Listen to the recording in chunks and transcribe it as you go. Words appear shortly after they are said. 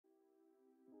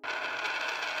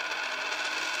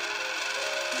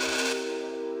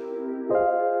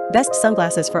Best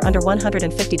sunglasses for under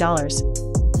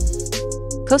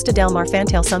 $150. Costa Del Mar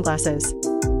Fantail sunglasses.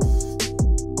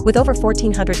 With over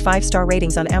 1,400 5-star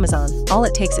ratings on Amazon, all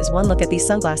it takes is one look at these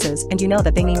sunglasses and you know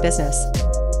that they mean business.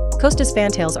 Costa's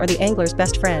Fantails are the angler's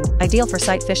best friend, ideal for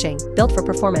sight fishing, built for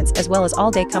performance as well as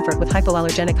all-day comfort with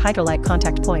hypoallergenic hydrolite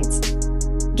contact points.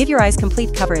 Give your eyes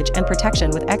complete coverage and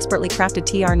protection with expertly crafted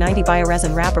TR90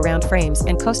 bioresin wrap-around frames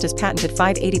and Costa's patented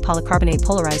 580 polycarbonate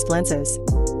polarized lenses.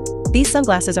 These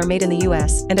sunglasses are made in the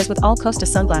US, and as with all Costa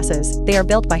sunglasses, they are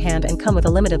built by hand and come with a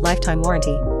limited lifetime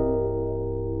warranty.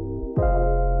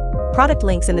 Product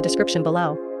links in the description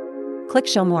below. Click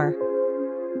show more.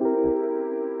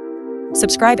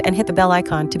 Subscribe and hit the bell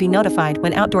icon to be notified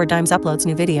when Outdoor Dimes uploads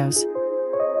new videos.